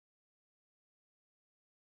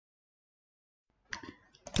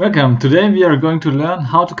Welcome. Today we are going to learn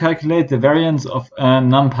how to calculate the variance of a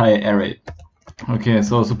NumPy array. Okay,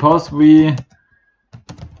 so suppose we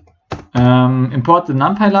import the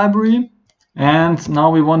NumPy library, and now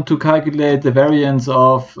we want to calculate the variance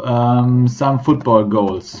of some football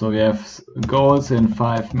goals. So we have goals in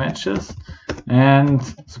 5 matches, and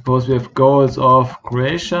suppose we have goals of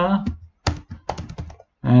Croatia,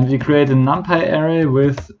 and we create a NumPy array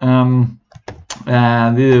with the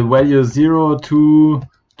value 0, 2,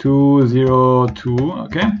 2, 0, 2,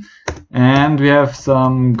 okay, and we have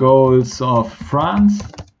some goals of France,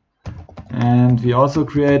 and we also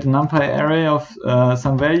create a NumPy array of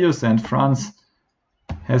some values, and France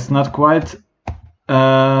has not quite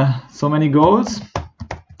so many goals.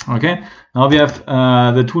 Okay, now we have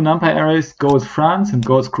the two NumPy arrays, goals France and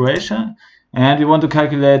goals Croatia, and we want to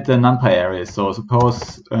calculate the NumPy array. So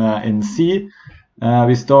suppose in C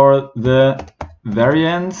we store the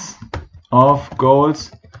variance of goals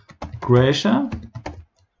Croatia.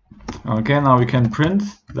 Okay, now we can print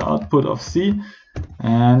the output of C,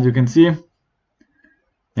 and you can see,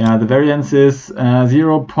 yeah, the variance is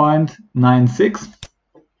 0.96,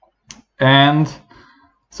 and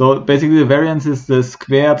so basically the variance is the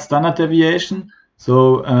squared standard deviation.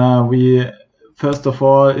 So we first of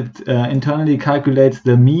all it internally calculates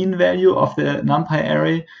the mean value of the NumPy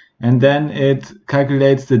array, and then it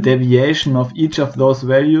calculates the deviation of each of those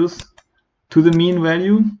values to the mean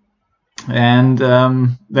value, and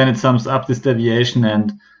then it sums up this deviation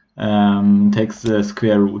and takes the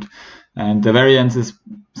square root, and the variance is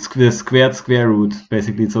the squared square root,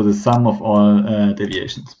 basically, so the sum of all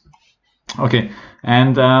deviations. Okay,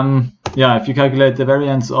 and yeah, if you calculate the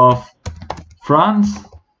variance of France,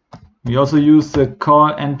 we also use the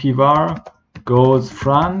call np.var goals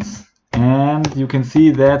France, and you can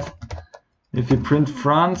see that if you print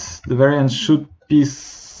France, the variance should be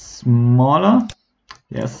smaller.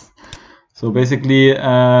 Yes. So basically, you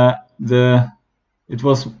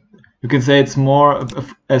can say it's more,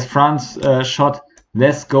 as France shot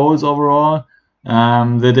less goals overall,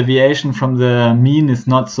 the deviation from the mean is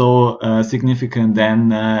not so significant than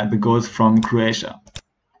the goals from Croatia.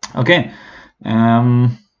 Okay,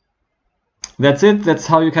 that's it. That's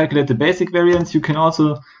how you calculate the basic variance. You can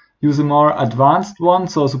also use a more advanced one.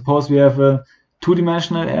 So suppose we have a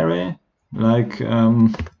two-dimensional array, like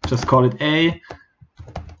just call it A,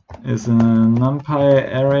 is a NumPy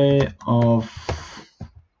array of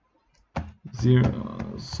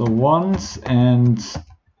 1s and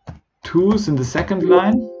 2s in the second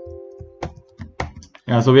line.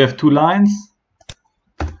 Yeah, so we have 2 lines,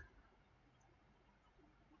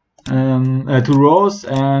 2 rows,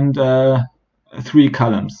 and 3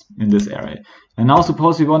 columns in this array. And now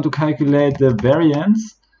suppose we want to calculate the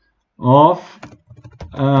variance of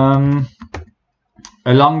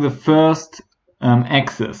along the first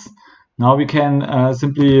axis. Now we can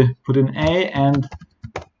simply put in A and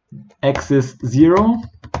axis 0,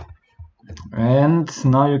 and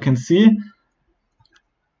now you can see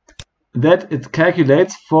that it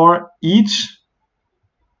calculates for each.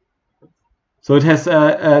 So it has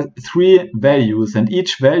 3 values, and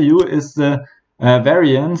each value is the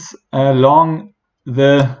variance along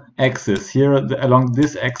the axis. Here along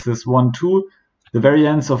this axis 1, 2, the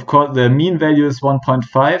variance, of course, the mean value is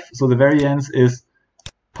 1.5, so the variance is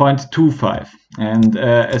 0.25. And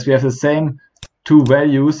as we have the same 2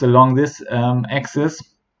 values along this axis,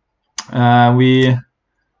 we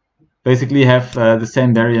basically have the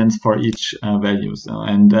same variance for each value. So,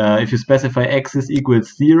 and if you specify axis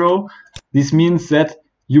equals 0, this means that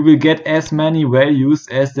you will get as many values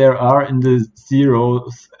as there are in the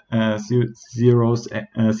zeros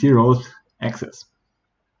axis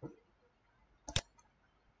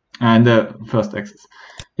and the first axis.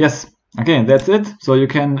 Yes. Okay, that's it. So you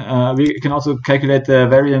can we can also calculate the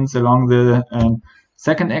variance along the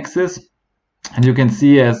second axis, and you can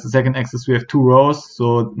see as the second axis we have 2 rows,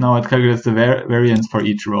 so now it calculates the variance for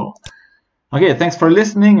each row. Okay, thanks for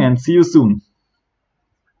listening, and see you soon.